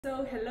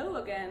So hello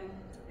again,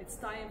 it's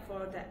time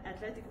for the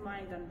Athletic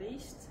Mind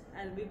Unleashed,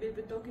 and we will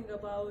be talking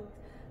about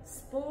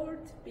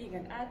sport, being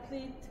an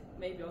athlete,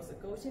 maybe also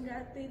coaching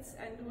athletes,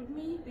 and with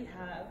me we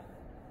have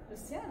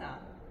Luciana,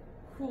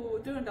 who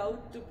turned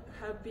out to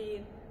have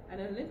been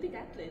an Olympic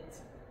athlete.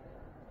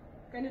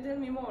 Can you tell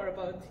me more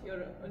about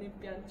your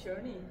Olympian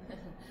journey?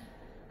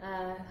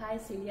 Hi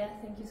Silvia,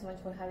 thank you so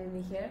much for having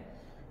me here.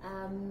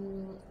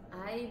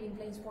 I've been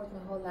playing sport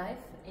my whole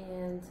life,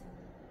 and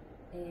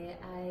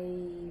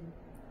I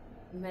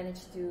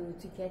managed to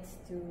get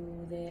to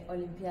the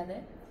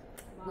Olympiade,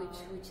 Wow.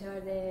 which are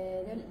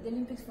the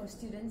Olympics for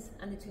students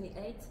under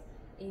 28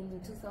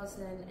 in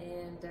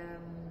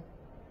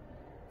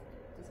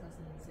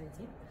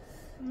 2017.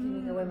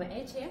 Giving away my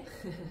age here.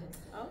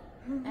 Oh.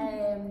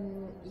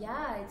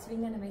 Yeah, it's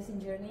been an amazing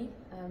journey.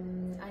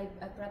 I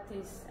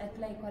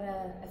play quite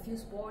a few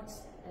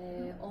sports,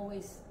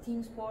 always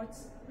team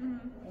sports.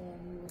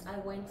 I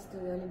went to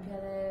the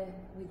Olympiade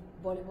with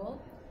volleyball.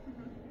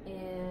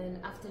 And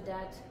after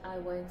that I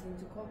went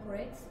into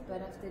corporate,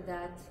 but after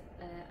that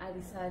I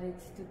decided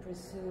to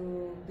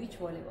pursue beach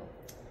volleyball.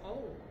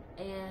 Oh.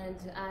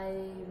 And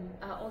I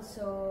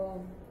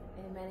also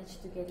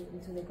managed to get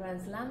into the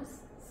Grand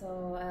Slams,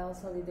 so I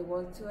also did the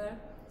world tour.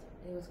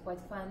 It was quite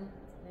fun.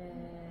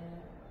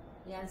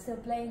 Yeah, I'm still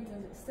playing,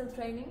 still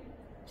training,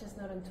 just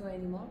not on tour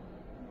anymore.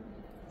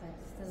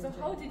 So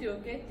how did you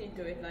get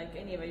into it? Like,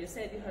 anyway, you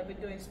said you have been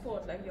doing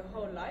sport like your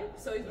whole life,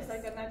 so it was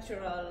like a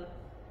natural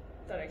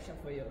direction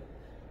for you.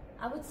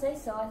 I would say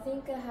so. I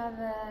think I have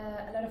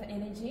a lot of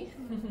energy,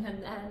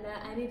 and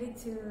I needed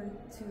to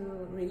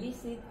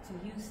release it, to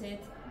use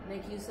it,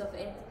 make use of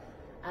it.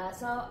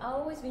 So I've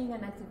always been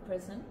an active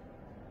person,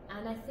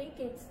 and I think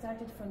it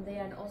started from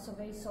there, and also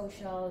very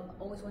social,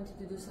 always wanted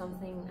to do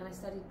something, and I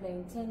started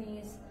playing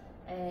tennis.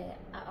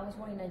 I was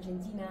born in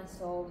Argentina,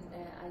 so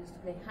I used to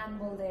play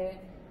handball there,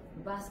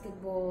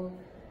 basketball,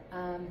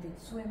 did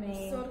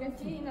swimming. So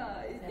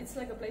Argentina, it's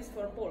like a place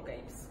for ball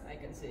games, I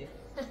can see.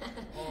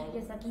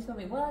 Yes, at least for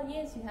me. Well,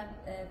 yes, you have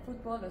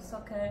football or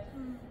soccer,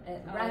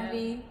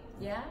 rugby.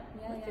 Yeah.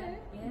 Okay.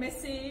 Yes.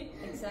 Messi.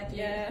 Exactly.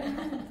 Yeah.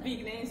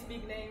 Big names.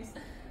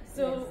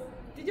 So, Yes.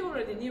 Did you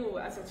already knew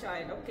as a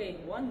child? Okay,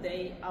 one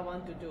day I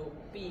want to do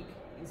big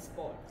in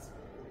sports.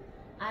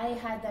 I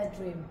had that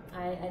dream.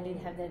 I did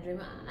have that dream.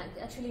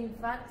 Actually, in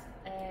fact,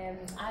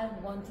 I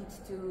wanted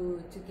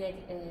to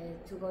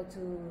go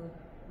to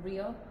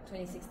Rio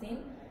 2016,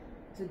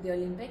 to the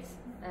Olympics,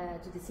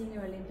 to the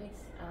Senior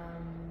Olympics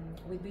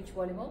with beach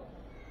volleyball.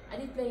 I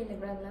did play in the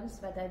Grand Slams,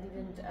 but I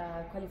didn't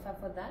qualify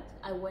for that.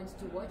 I went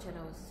to watch, and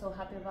I was so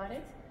happy about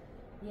it.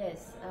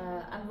 Yes,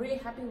 I'm really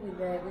happy with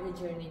the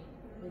journey.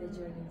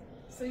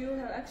 So you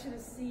have actually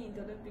seen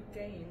the Olympic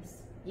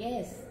Games.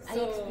 Yes,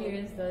 So, I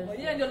experienced those. Oh,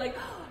 yeah, and you're like,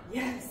 oh,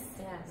 yes.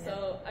 Yeah.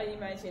 So I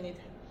imagine it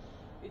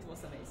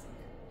was amazing.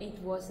 It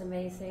was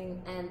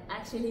amazing, and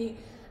actually,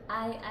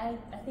 I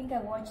think I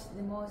watched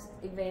the most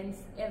events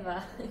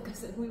ever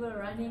because we were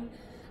running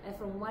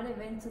from one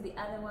event to the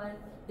other one.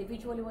 The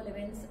beach volleyball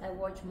events, I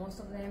watched most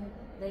of them.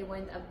 They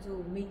went up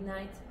to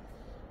midnight.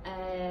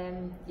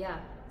 Yeah,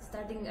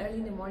 starting early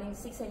in the morning,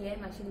 6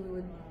 a.m. Actually, we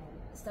would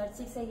start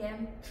 6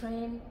 a.m.,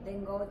 train,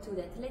 then go to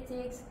the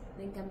athletics,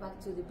 then come back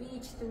to the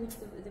beach to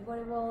the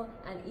volleyball,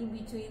 and in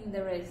between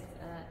the rest.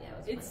 Yeah,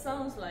 it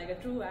sounds like a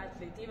true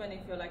athlete. Even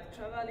if you're like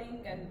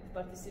traveling and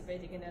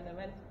participating in an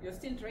event, you're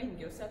still training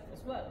yourself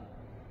as well.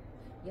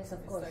 Yes, of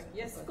It's course. like,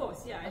 yes, of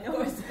course. Yeah, I know.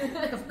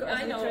 Of course.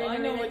 I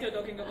know what you're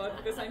talking about,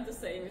 because I'm the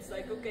same. It's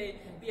like, okay,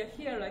 we are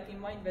here like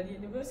in Mindvalley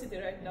University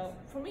right now.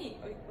 For me,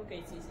 okay,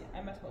 it's easy.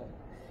 I'm at home,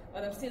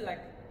 but I'm still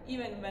like,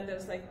 even when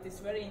there's like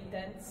this very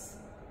intense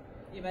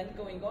event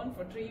going on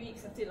for 3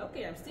 weeks, I'm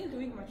still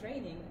doing my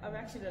training. I'm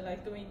actually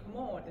like doing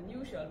more than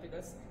usual,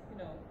 because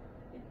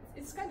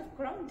it's kind of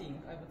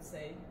grounding, I would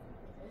say.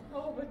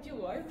 How about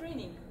you? Are you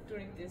training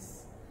during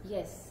this?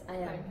 Yes, I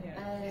am. time here?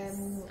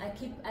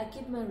 I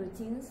keep my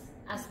routines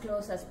as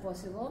close as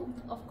possible.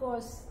 Of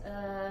course,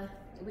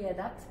 we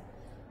adapt,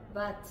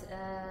 but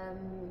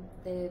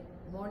the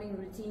morning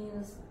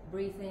routines,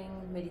 breathing,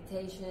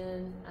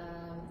 meditation,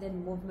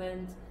 then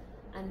movement.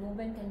 And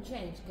movement can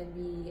change, can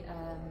be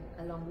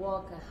a long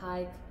walk, a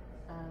hike,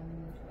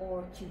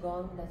 or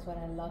qigong. That's what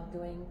I love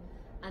doing.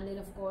 And then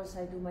of course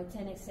I do my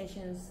 10x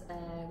sessions,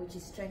 which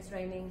is strength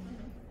training.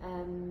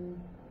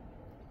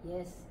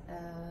 Yes,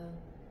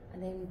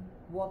 and then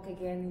walk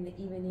again in the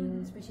evening,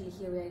 especially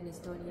here we are in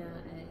Estonia.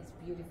 It's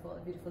beautiful,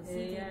 a beautiful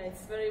city. Yeah,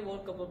 it's a very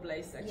walkable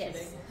place actually.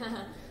 Yes.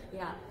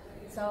 Yeah,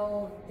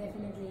 so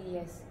definitely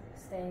yes,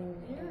 staying.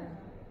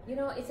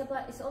 Yeah.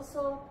 It's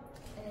also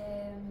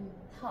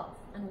health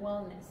and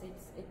wellness.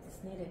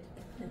 It's needed.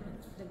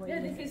 Yeah, I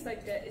think it's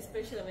like,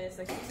 especially when it's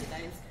like busy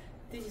times,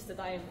 this is the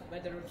time where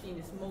the routine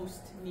is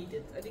most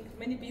needed. I think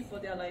many people,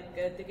 they are like,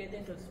 they get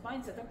into this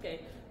mindset,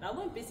 okay, now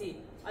I'm busy,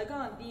 I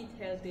can't eat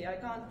healthy, I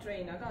can't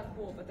train, I can't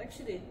move, but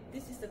actually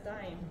this is the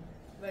time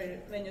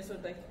when you sort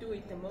of like do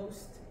it the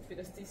most,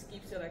 because this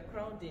keeps you like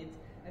grounded,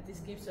 and this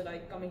keeps you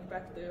like coming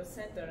back to your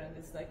center, and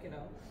it's like,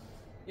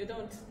 you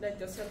don't let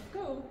yourself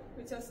go,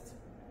 you just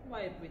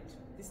vibe with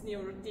this new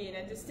routine,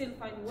 and you still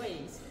find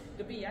ways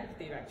to be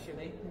active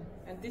actually.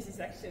 And this is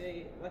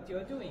actually what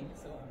you're doing.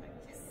 So I'm like,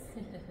 yes,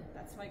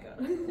 that's my girl.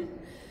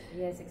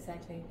 Yes,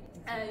 exactly.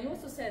 And you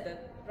also said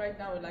that right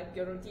now, like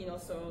your routine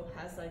also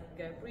has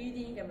like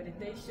breathing and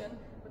meditation.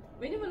 But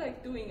when you were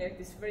like doing like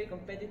this very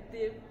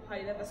competitive,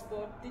 high-level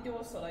sport, did you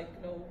also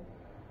like know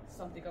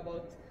something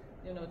about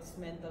this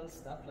mental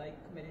stuff like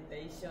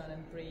meditation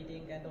and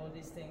breathing and all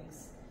these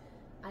things?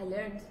 I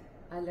learned.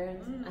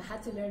 I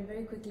had to learn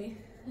very quickly.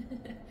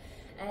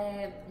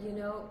 At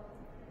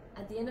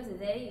the end of the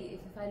day,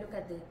 if I look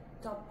at the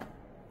top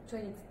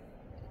 20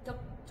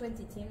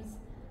 teams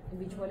in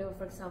beach volleyball,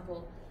 for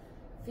example,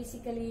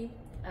 physically,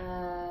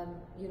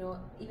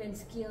 even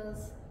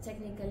skills,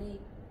 technically,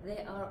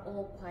 they are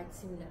all quite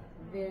similar,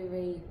 very,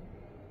 very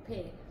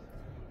pair.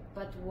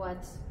 But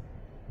what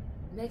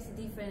makes a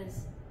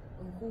difference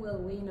on who will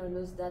win or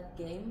lose that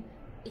game,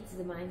 it's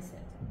the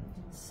mindset.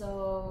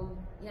 So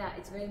yeah,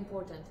 it's very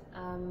important.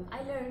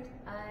 I learned,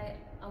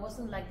 I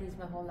wasn't like this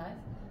my whole life.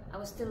 I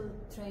was still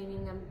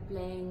training and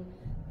playing,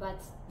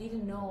 but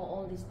didn't know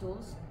all these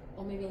tools,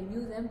 or maybe I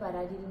knew them, but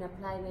I didn't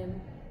apply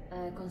them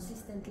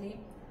consistently.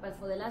 But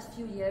for the last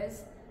few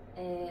years,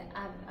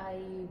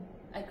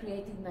 I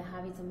created my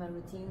habits and my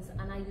routines,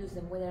 and I use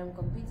them whether I'm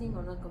competing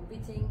or not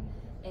competing.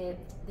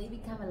 They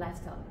become a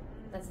lifestyle.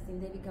 That's the thing,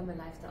 they become a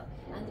lifestyle.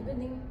 And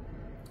depending,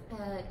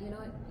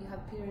 you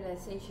have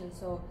periodization.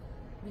 So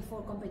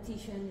before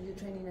competition, you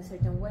train in a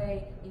certain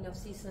way. In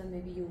off-season,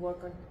 maybe you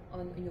work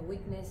on your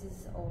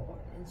weaknesses or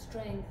and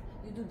strength.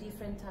 You do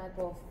different type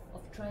of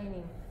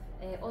training.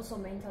 Also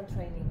mental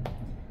training.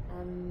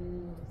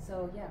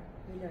 So yeah,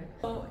 we learn.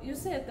 So you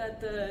said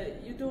that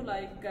you do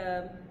like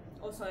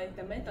also like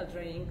the mental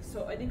training.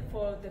 So I think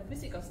for the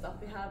physical stuff,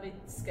 we have it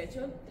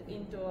scheduled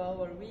into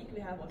our week.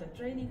 We have all the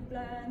training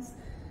plans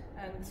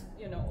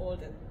and all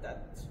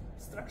that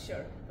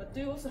structure. But do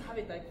you also have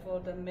it like for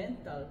the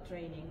mental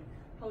training?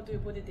 How do you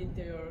put it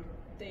into your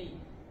day?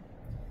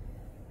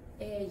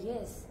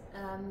 Yes,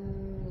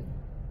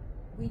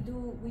 we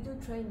do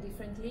train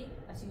differently.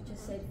 As you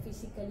just said,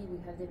 physically we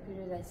have the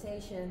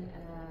periodization.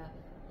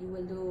 You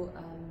will do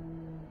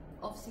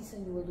off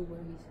season. You will do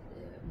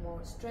more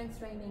strength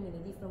training in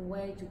a different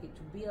way to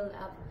build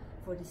up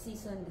for the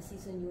season. The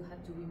season you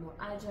have to be more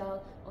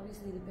agile.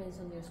 Obviously, depends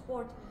on your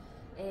sport.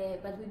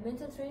 But with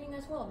mental training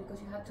as well,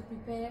 because you have to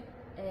prepare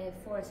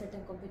for a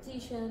certain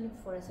competition,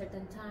 for a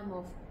certain time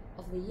of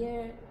the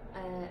year,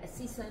 a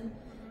season,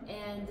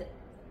 and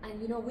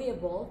we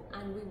evolve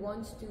and we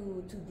want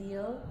to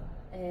deal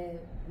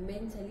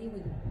mentally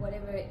with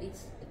whatever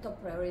is a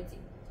top priority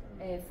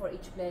for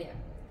each player.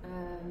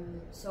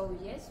 So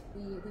yes,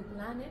 we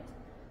plan it,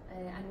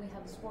 and we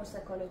have a sports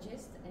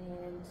psychologist,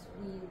 and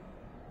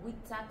we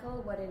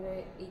tackle whatever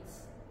it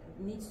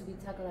needs to be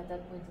tackled at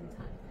that point in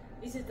time.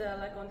 Is it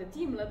like on the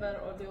team level,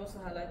 or do you also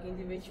have like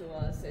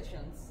individual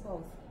sessions?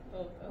 Both.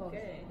 Both.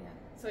 Okay. Both, yeah.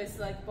 So it's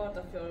like part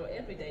of your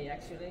everyday,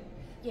 actually.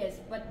 Yes,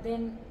 but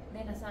then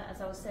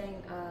as I was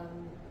saying,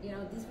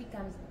 this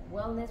becomes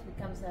wellness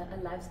becomes a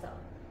lifestyle.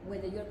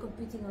 Whether you're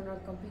competing or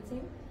not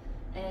competing,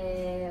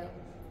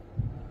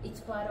 it's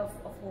part of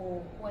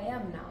who I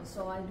am now.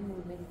 So I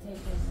do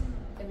meditations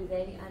every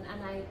day,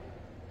 and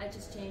I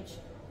just change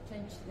the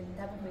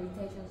type of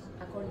meditations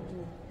according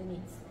to the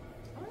needs.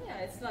 Oh yeah,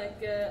 it's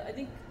like I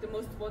think the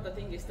most important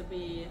thing is to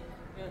be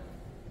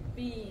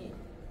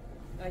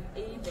like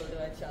able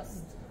to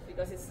adjust,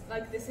 because it's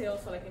like they say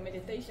also like in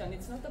meditation,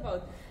 it's not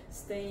about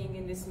staying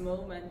in this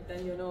moment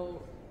and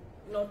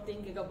not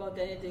thinking about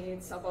anything.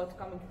 It's about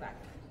coming back.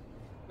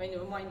 When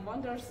your mind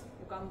wanders,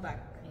 you come back.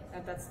 Yes.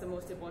 And that's the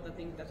most important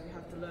thing that we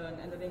have to learn.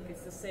 And I think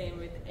it's the same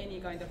with any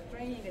kind of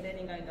training and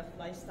any kind of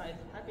lifestyle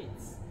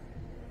habits.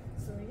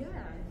 So yeah,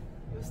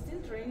 you're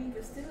still training,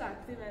 you're still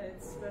active, and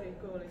it's very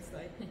cool. It's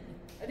like,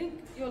 I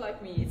think you're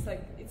like me, it's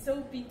like, it's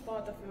so big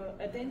part of your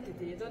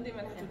identity. You don't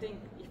even have to think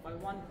if I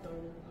want or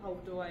how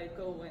do I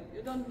go, and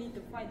you don't need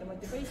to find the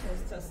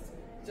motivations,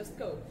 just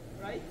go,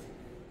 right?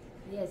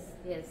 Yes,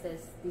 there's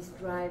this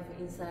drive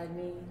inside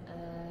me,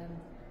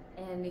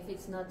 and if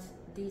it's not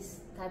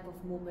this type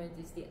of movement,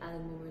 it's the other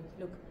movement.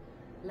 Look,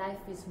 life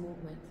is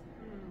movement.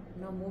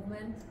 No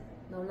movement,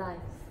 no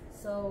life.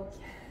 So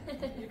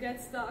you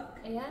get stuck.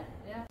 Yeah.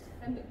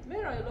 And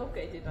where are you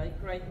located, like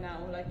right now?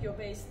 Like you're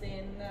based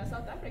in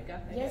South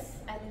Africa? Yes,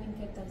 I live in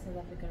Cape Town, South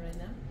Africa right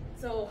now.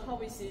 So how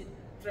is it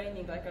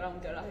training like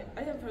around there?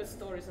 I have heard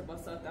stories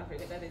about South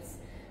Africa that it's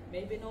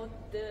maybe not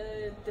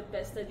the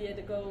best idea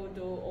to go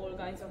to all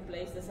kinds of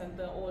places and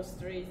all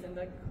streets, and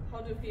like how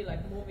do you feel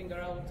like moving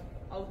around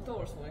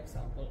outdoors, for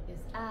example? Yes.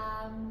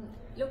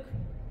 Look,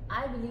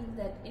 I believe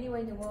that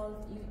anywhere in the world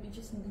you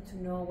just need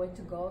to know where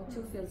to go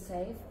to feel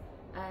safe.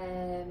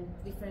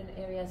 Different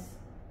areas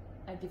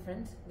are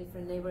different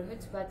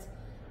neighborhoods, but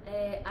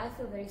I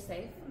feel very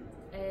safe.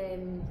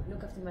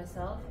 Look after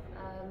myself.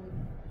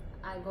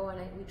 I go and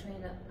we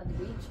train at the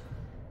beach,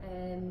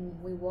 and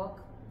we walk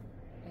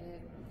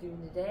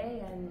during the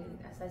day, and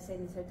as I said,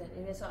 in certain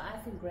areas. So I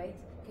feel great.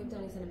 Cape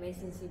Town is an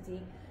amazing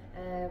city.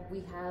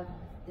 We have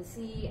the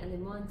sea and the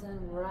mountain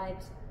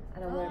right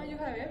And you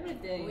have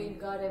everything. We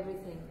got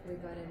everything.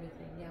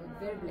 Yeah, we're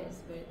very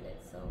blessed.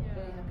 So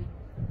very happy.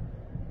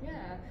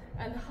 Yeah,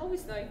 and how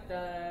is like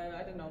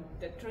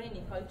the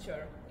training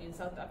culture in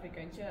South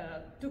Africa in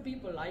general? Do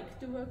people like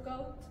to work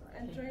out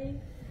and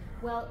train?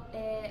 Well,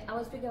 I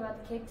was speaking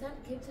about Cape Town.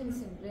 Cape Town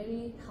is a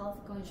very health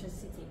conscious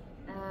city,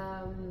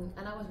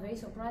 and I was very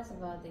surprised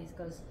about this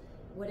because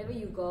wherever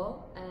you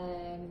go,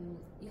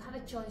 you have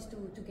a choice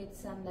to get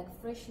some like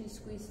freshly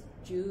squeezed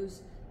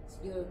juice,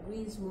 your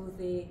green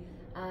smoothie,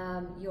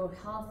 your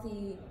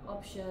healthy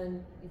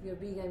option. If you're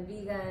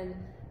vegan,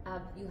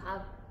 you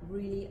have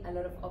really a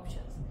lot of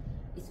options.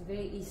 It's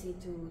very easy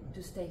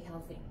to stay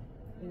healthy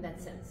in that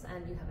sense,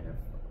 and you have a lot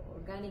of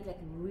organic, like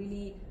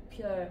really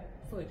pure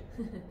food,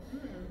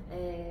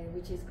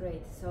 which is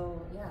great.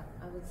 So yeah,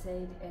 I would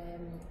say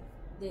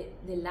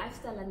the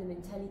lifestyle and the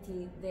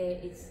mentality there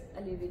is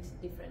a little bit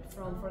different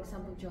from, for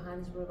example,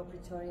 Johannesburg or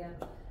Pretoria.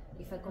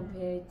 If I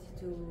compare it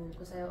to,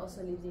 because I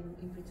also lived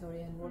in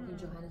Pretoria and worked in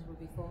Johannesburg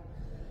before.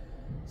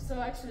 So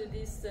actually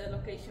this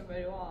location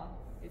where you are,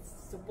 it's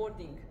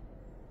supporting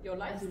your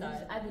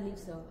lifestyle? I believe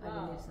so,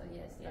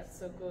 yes. That's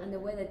so good. And the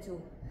weather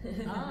too.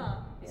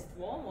 It's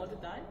warm all the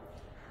time?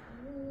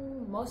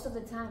 Most of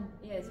the time,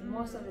 yes,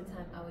 most of the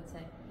time I would say.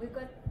 We've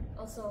got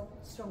also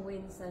strong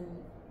winds and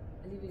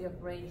a little bit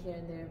of rain here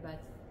and there, but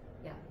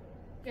yeah.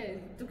 Okay,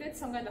 to get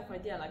some kind of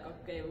idea, like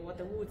what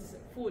the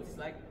food is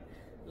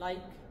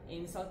like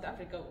in South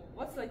Africa,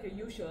 what's like a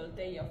usual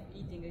day of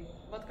eating?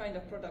 What kind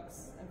of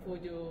products and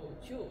food you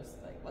choose?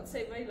 Like what's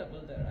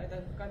available there?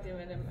 I can't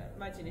even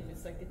imagine if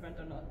it's like different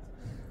or not.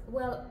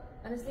 Well,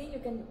 honestly, you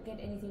can get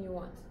anything you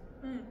want,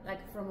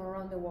 like from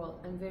around the world,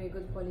 and very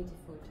good quality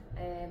food.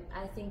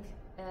 I think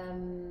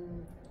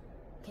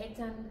Cape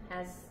Town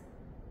has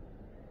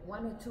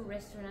 1 or 2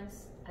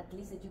 restaurants at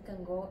least that you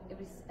can go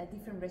a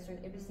different restaurant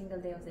every single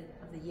day of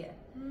the year,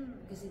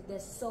 because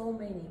there's so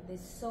many,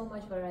 there's so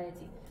much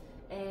variety.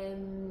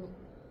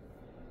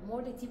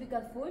 More the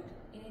typical food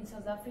in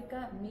South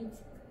Africa, meat,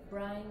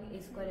 brine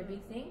is quite a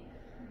big thing,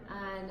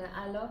 and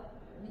I love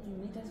eating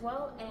meat as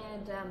well.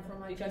 And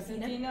from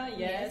Argentina,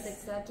 yes,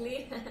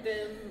 exactly.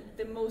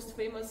 the most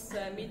famous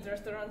meat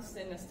restaurants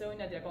in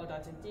Estonia, they're called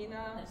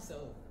Argentina.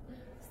 So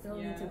still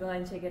need to go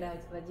and check it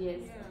out, but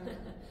yes.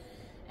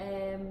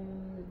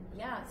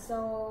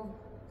 So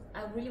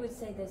I really would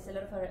say there's a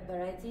lot of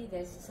variety.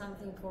 There's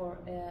something for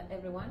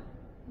everyone.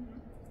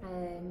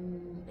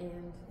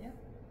 And yeah,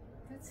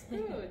 that's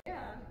good.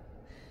 Yeah,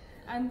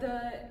 and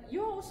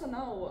you're also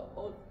now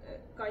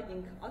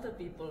guiding other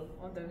people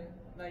on the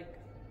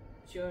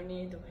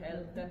journey to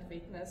health and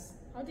fitness.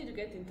 How did you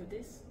get into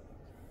this?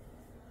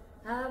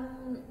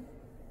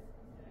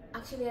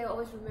 Actually, I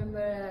always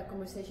remember a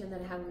conversation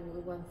that I had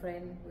with one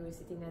friend. We were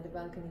sitting at the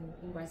balcony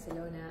in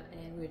Barcelona,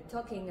 and we were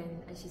talking,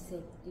 and she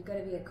said, "You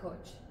gotta be a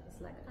coach."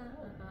 It's like,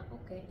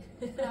 okay.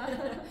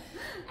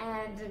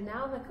 And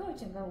now I'm a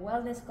coach. I'm a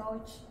wellness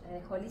coach, a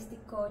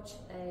holistic coach,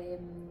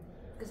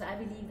 because I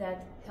believe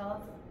that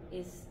health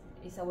is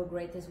our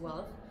greatest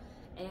wealth,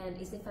 and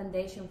it's the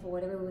foundation for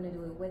whatever we want to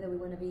do. Whether we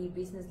want to be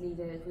business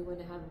leaders, we want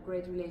to have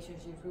great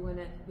relationships, we want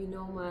to be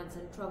nomads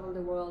and travel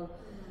the world.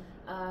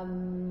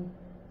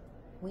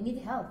 We need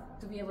health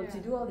to be able to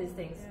do all these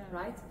things,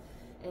 right?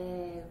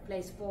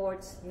 Play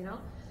sports,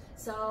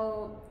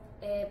 So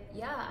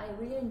I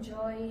really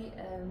enjoy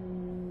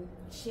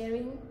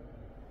sharing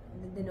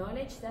the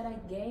knowledge that I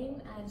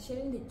gain and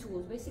sharing the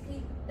tools.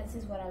 Basically, this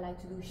is what I like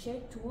to do: share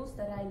tools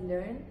that I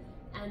learn,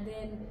 and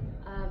then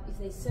if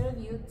they serve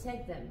you,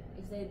 take them.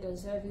 If they don't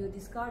serve you,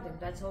 discard them.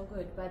 That's all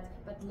good. But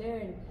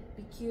learn,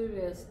 be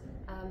curious,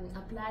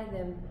 apply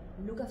them,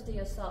 look after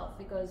yourself.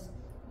 Because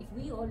if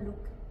we all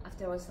look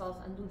after ourselves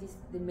and do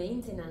the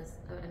maintenance,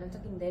 and I'm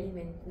talking daily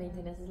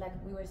maintenance, it's like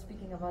we were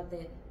speaking about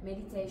the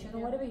meditation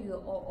or whatever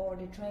or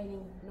the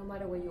training, no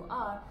matter where you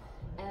are,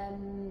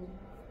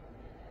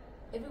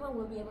 everyone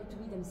will be able to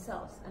be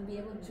themselves and be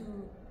able to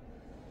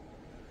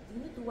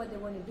do what they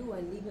want to do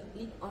and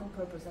live on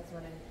purpose. That's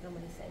what I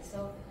normally say.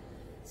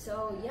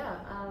 So yeah,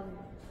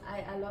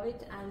 I love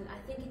it, and I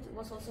think it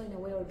was also in a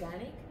way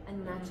organic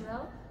and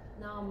natural.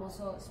 Now I'm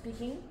also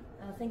speaking.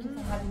 Thank you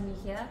for having me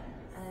here.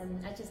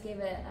 I just gave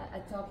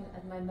a talk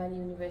at Mindvalley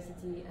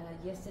University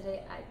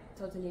yesterday. I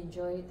totally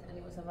enjoyed it, and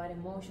it was about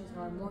emotions,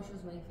 how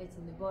emotions manifest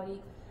in the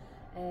body,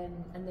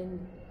 and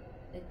then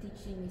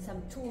teaching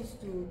some tools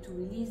to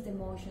release the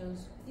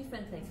emotions,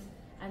 different things.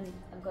 And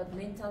I've got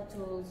mental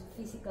tools,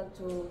 physical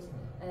tools,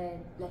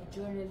 like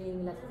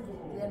journaling,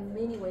 there are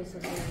many ways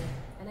of doing it.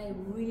 And I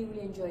really,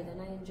 really enjoy it,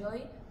 and I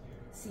enjoy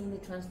seeing the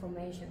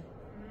transformation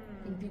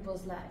in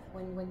people's life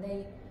when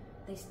they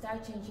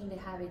start changing the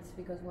habits,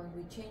 because when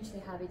we change the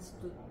habits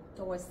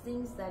towards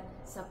things that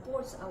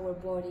supports our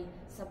body,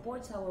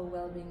 supports our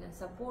well-being, and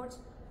supports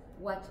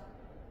what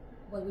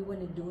we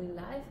want to do in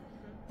life,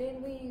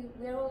 then we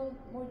are all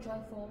more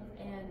joyful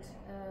and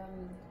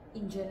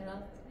in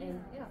general,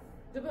 and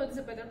the world is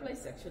a better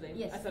place actually.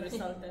 Yes. As a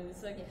result. And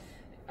it's like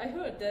I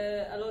heard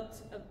a lot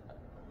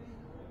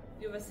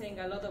you were saying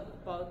a lot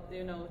about,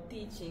 you know,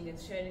 teaching and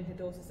sharing the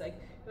tools. It's like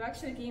you're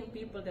actually giving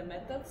people the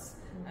methods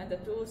and the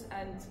tools,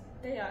 and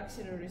they are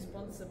actually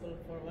responsible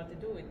for what they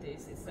do with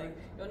this. It's like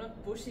you're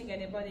not pushing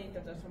anybody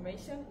into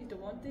transformation. If they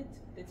want it,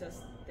 they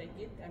just take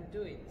it and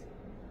do it.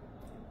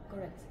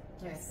 Correct.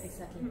 Yes,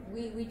 exactly.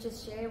 We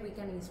just share, we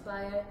can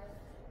inspire,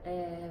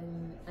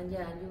 and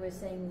yeah, and you were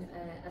saying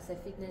as a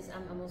fitness,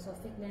 I'm also a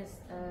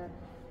fitness,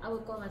 I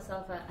would call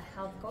myself a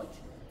health coach,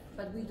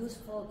 but we do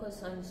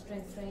focus on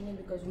strength training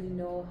because we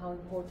know how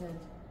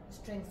important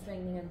strength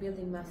training and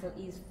building muscle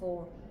is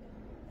for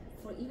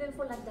even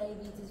for like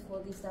diabetes,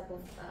 for this type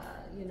of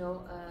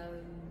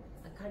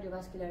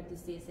cardiovascular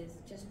diseases,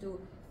 just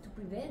to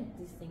prevent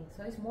these things.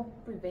 So it's more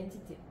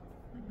preventative.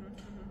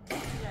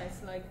 Yeah,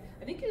 it's like,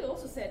 I think you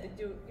also said that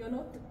you're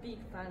not a big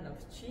fan of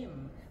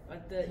gym,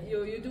 but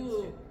you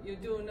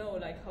do know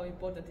like how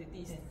important it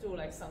is to do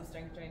like some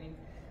strength training,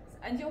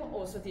 and you're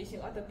also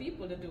teaching other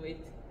people to do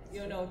it,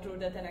 you know, through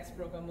the 10X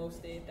program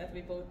mostly that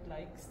we both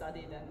like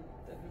studied and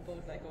that we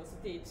both like also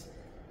teach.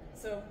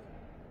 So,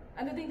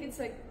 and I think it's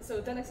like,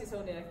 so 10X is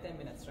only like 10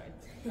 minutes, right?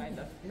 Kind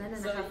of.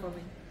 9.5 for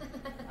me.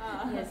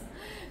 Yes.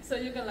 So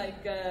you can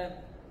like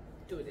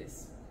do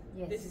this.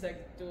 Yes. This is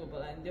like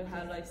doable, and you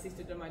have like stick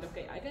to your mind,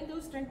 okay, I can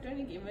do strength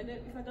training even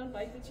if I don't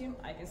like the gym,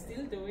 I can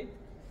still do it.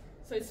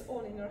 So it's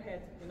all in your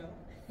head, you know.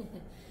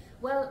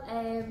 Well,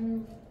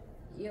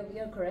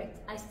 you're correct.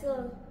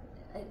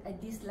 I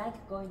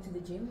dislike going to the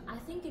gym. I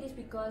think it is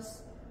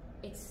because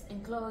it's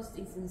enclosed,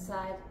 it's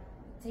inside.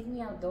 Take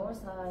me outdoors,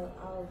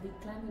 I'll be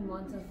climbing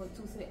mountains for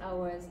 2-3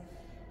 hours.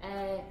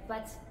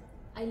 But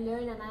I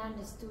learned and I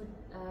understood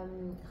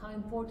how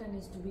important it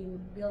is to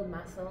build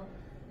muscle,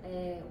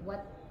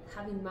 what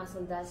having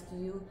muscle does to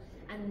you.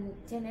 And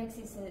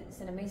 10X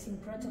is an amazing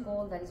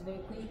protocol that is very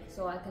quick,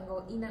 so I can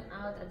go in and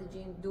out at the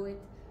gym, do it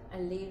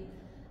and leave,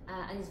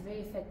 and it's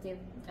very effective,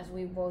 as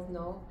we both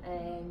know.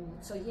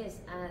 So yes,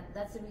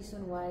 that's the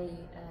reason why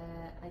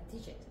I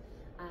teach it,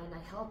 and I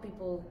help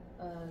people.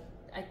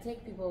 I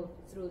take people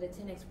through the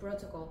 10X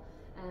protocol.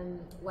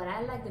 What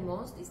I like the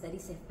most is that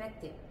it's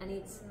effective, and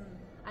it's.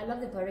 I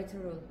love the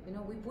Pareto rule. You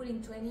know, we put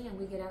in 20 and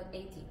we get out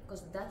 80,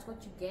 because that's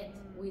what you get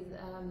with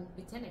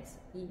 10X,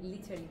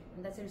 literally,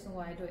 and that's the reason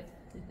why I do it.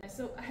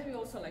 So have you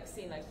also like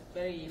seen like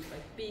very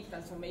like big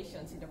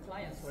transformations in your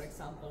clients, for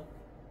example?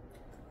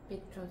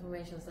 Big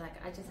transformations. Like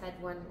I just had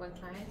one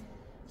client.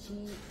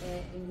 She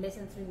in less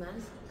than 3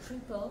 months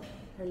tripled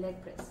her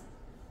leg press,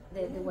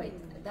 the weight.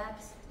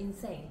 That's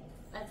insane.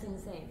 That's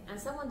insane. And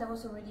someone that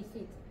was already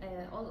fit,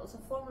 also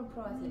former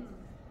pro athlete.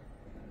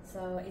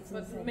 So it's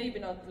but insane. Maybe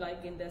not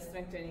like in the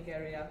strength training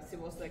area. She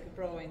was like a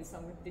pro in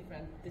some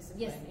different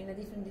discipline. Yes, in a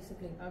different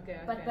discipline. Okay.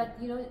 But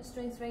you know,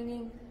 strength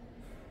training.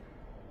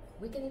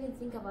 We can even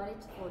think about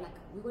it for like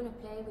we want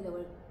to play with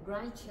our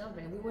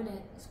grandchildren. We want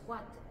to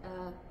squat,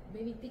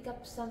 maybe pick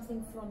up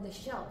something from the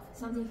shelf,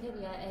 something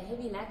heavy, a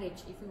heavy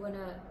luggage if we want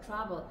to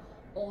travel,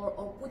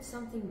 or put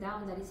something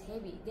down that is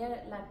heavy.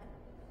 They're like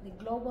the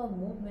global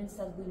movements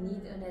that we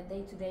need on a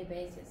day-to-day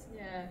basis.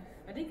 Yeah,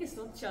 I think it's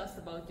not just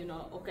about, you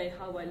know, okay,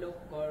 how I look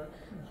or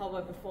how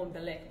I perform the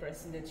leg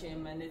press in the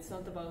gym, and it's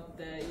not about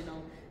the, you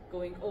know,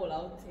 going all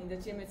out in the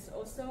gym. It's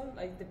also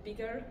like the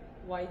bigger,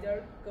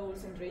 wider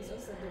goals and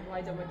reasons and the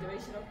wider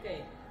motivation.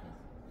 Okay,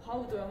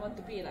 how do I want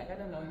to be like, I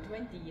don't know, in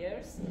 20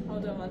 years? How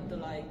do I want to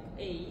like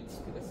age?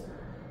 Because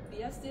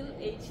we are still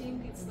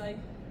aging. It's like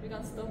we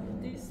can't stop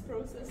this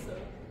process, so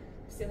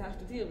we still have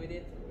to deal with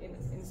it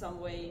in some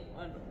way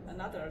or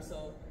another.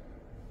 So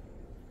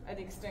I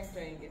think strength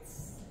training,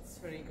 it's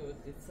very good.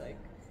 It's like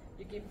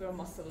you keep your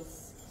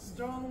muscles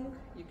strong,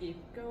 you keep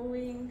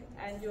going,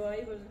 and you are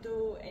able to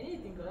do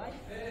anything you like.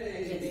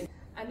 Actually.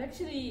 And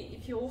actually,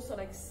 if you also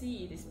like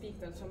see these big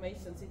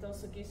transformations, it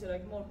also gives you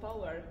like more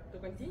power to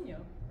continue,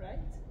 right?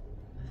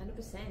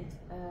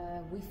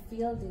 100%. We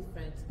feel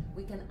different.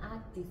 We can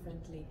act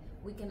differently.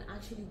 We can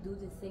actually do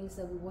the things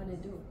that we want to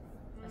do.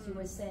 As you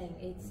were saying,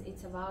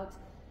 it's about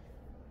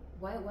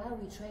why are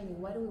we training?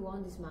 Why do we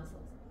want these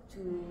muscles?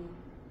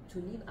 To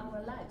live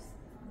our lives,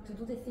 to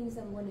do the things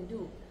that we want to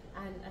do.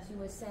 And as you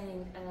were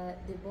saying,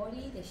 the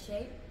body, the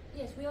shape.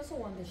 Yes, we also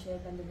want the shape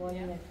and the body.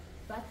 Yeah.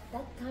 But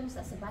that comes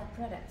as a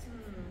byproduct.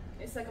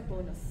 It's like a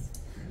bonus.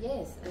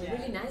 Yes, a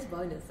really nice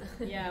bonus.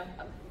 Yeah,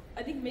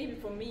 I think maybe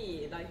for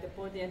me, like the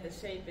body and the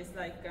shape is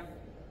like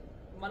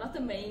one of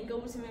the main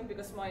goals, even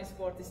because my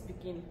sport is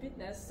bikini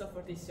fitness, so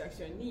for this you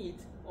actually need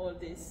all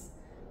this.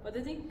 But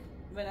I think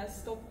when I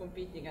stop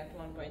competing at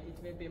one point,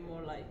 it will be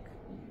more like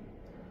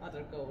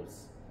other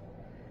goals.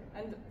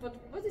 And but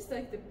what is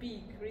like the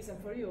big reason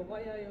for you?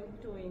 Why are you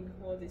doing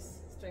all this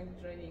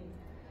strength training?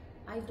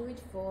 I do it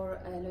for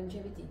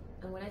longevity,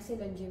 and when I say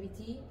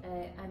longevity,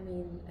 I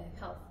mean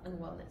health and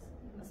wellness.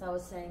 As I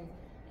was saying,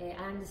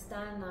 I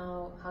understand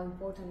now how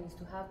important it is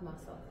to have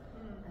muscle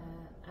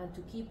and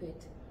to keep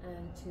it,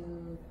 and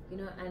to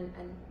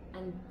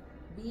and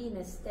be in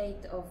a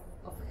state of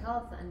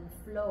health and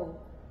flow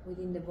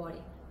within the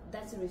body.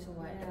 That's the reason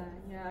why.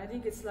 Yeah. I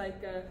think it's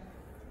like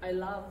I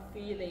love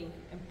feeling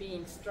and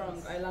being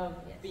strong. I love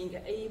being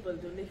able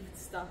to lift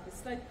stuff.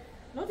 It's like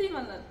not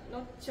even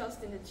not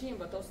just in the gym,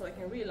 but also like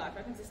in real life.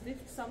 I can just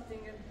lift something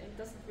and it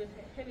doesn't feel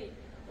heavy.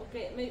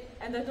 Okay,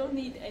 and I don't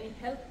need any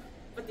help.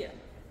 But yeah,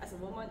 as a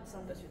woman,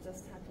 sometimes you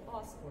just have to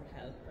ask for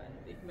help, and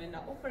if men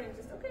are offering,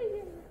 just okay,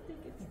 yeah,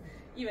 take it,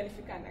 even if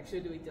you can't actually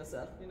do it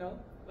yourself, you know.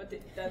 But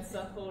that's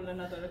a whole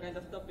another kind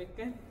of topic.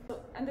 So,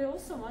 and I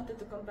also wanted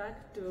to come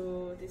back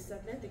to this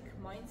athletic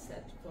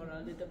mindset for a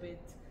little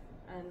bit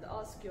and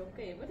ask you,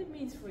 okay, what it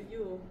means for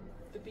you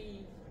to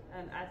be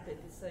an athlete.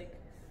 It's like,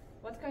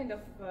 what kind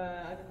of,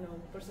 I don't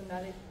know,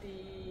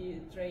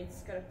 personality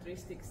traits,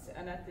 characteristics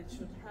an athlete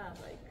should have?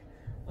 Like,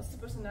 what's the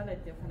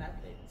personality of an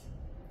athlete?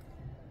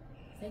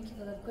 Thank you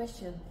for that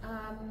question.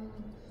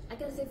 I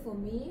can say for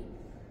me,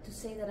 to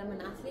say that I'm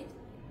an athlete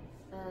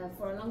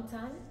for a long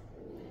time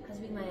has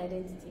been my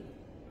identity,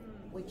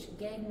 which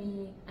gave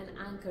me an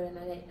anchor and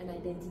an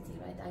identity,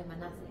 right? I'm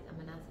an athlete.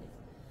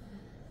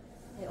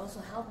 It also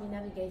helped me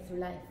navigate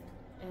through life,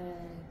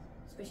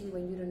 especially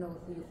when you don't know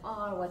who you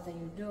are, what are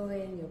you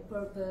doing, your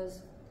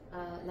purpose.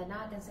 Like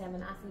now I can say I'm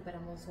an athlete, but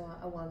I'm also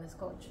a wellness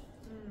coach,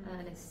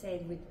 and I say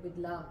it with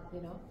love,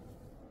 you know.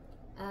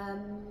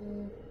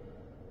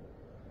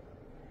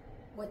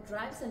 What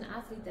drives an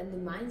athlete and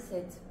the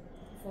mindset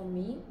for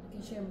me, I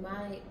can share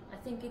I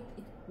think it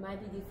might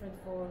be different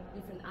for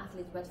different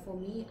athletes, but for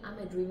me, I'm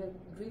a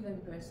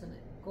driven person,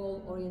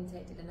 goal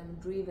orientated, and I'm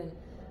driven.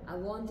 I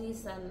want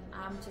this and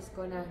I'm just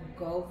gonna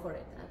go for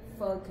it. I'm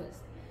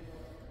focused.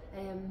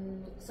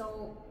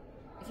 So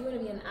if you want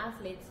to be an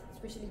athlete,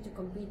 especially to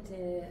compete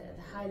at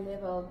a high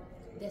level,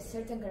 there's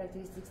certain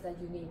characteristics that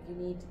you need.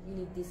 You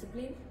need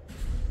discipline.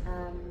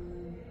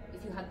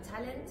 If you have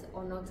talent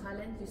or no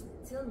talent, you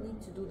still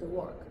need to do the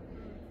work.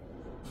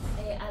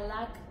 I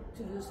like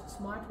to use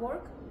smart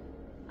work,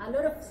 a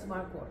lot of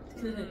smart work.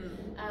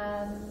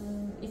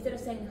 Instead of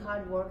saying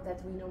hard work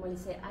that we normally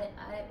say,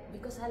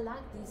 because I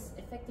like this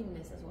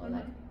effectiveness as well,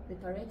 like the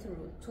Pareto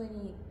rule,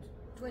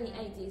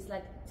 20-80 is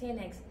like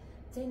 10x.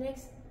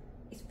 10x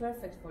is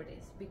perfect for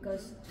this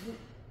because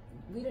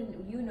we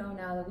know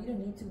now that we don't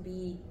need to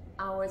be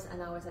hours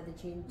and hours at the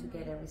gym to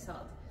get a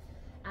result.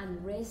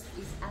 And rest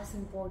is as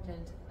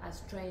important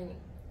as training,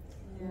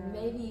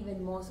 maybe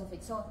even most of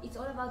it. So it's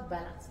all about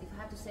balance. If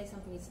I have to say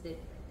something, it's the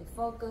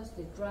focus,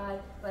 the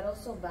drive, but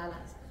also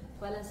balance.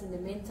 Balance in the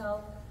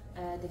mental,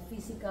 the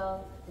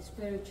physical, the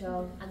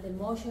spiritual, and the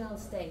emotional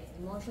state.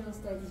 Emotional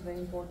state is very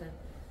important.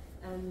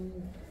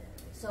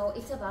 So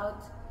it's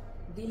about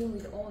dealing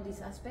with all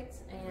these aspects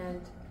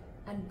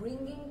and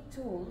bringing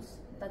tools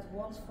that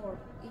works for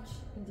each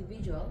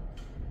individual,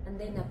 and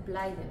then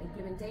apply them.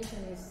 Implementation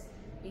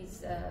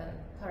is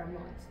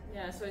paramount.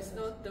 Yeah, so it's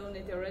not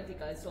only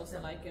theoretical, it's also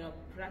like, you know,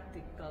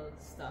 practical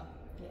stuff.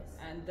 Yes.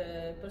 And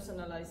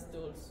personalized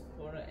tools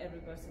for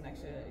every person.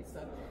 Actually,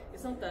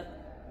 it's not that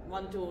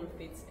one tool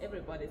fits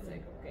everybody. It's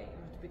like, okay,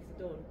 you have to pick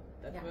the tool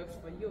that works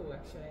for you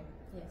actually.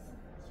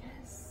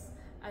 Yes.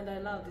 And I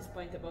love this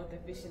point about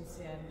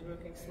efficiency and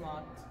working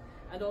smart.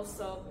 And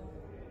also,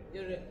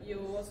 you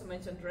also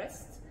mentioned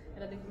rest.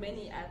 And I think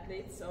many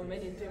athletes or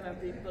many driven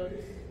people,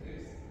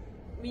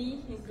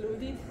 me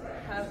included,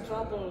 have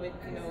trouble with,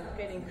 you know,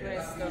 getting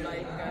rest or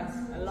like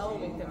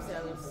allowing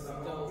themselves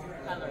to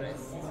have a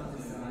rest. So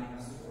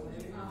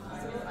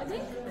I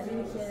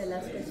didn't hear the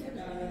last question.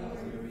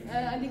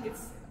 I think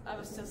I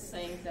was just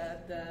saying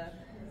that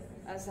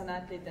as an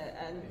athlete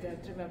and a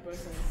driven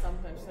person, it's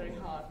sometimes very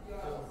hard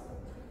to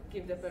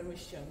give the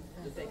permission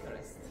to take a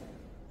rest.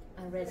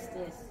 And rest,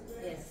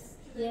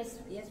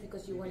 yes,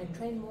 because you want to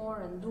train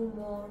more and do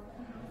more.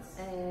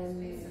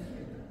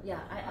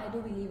 I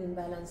do believe in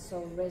balance,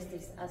 so rest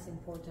is as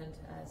important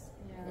as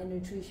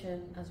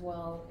nutrition as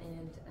well,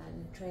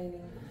 and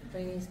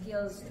training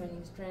skills,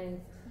 training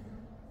strength,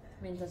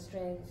 mental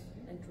strength,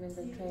 and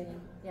mental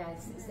training. Yeah,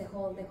 it's the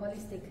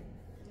holistic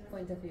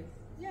point of view.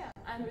 Yeah,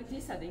 and with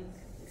this, I think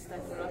it's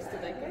time for us to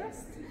take a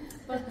rest.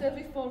 But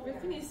before we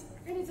finish,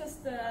 can you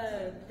just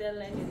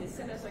tell any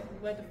listeners like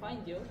where to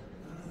find you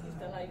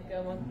if they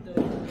want to,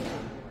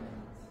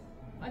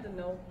 I don't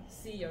know,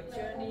 see your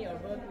journey or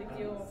work with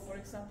you, or for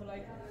example,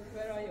 like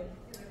where are you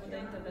on the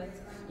internet?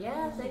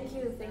 Yeah, thank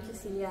you,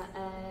 Celia.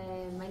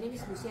 My name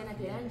is Luciana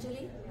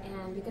Pierangeli,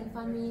 and you can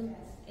find me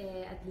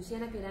at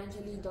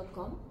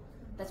lucianapierangeli.com.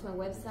 That's my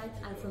website,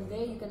 and from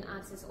there you can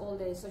access all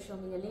the social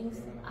media links.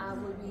 I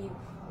will be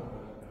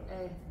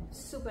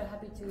super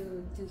happy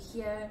to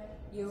hear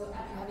you. If you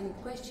have any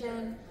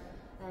question,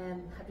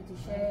 I'm happy to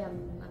share.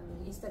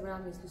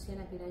 Instagram is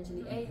Luciana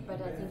Pierangeli 8,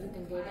 but I think you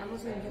can get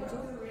Amazon and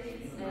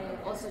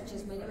YouTube. Also,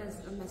 just my name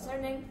and my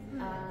surname.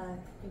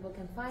 People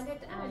can find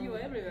it. And you're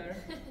everywhere.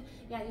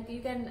 Yeah,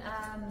 you can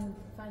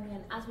find me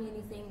and ask me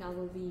anything. I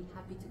will be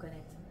happy to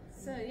connect.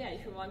 So yeah,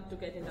 if you want to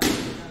get into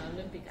an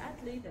Olympic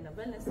athlete and a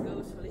wellness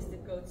coach,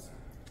 holistic coach,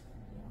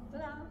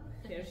 ta-da!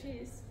 Here she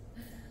is.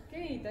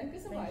 Okay, thank you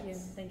so much.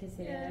 Thank you,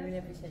 Celia. I really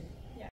appreciate it.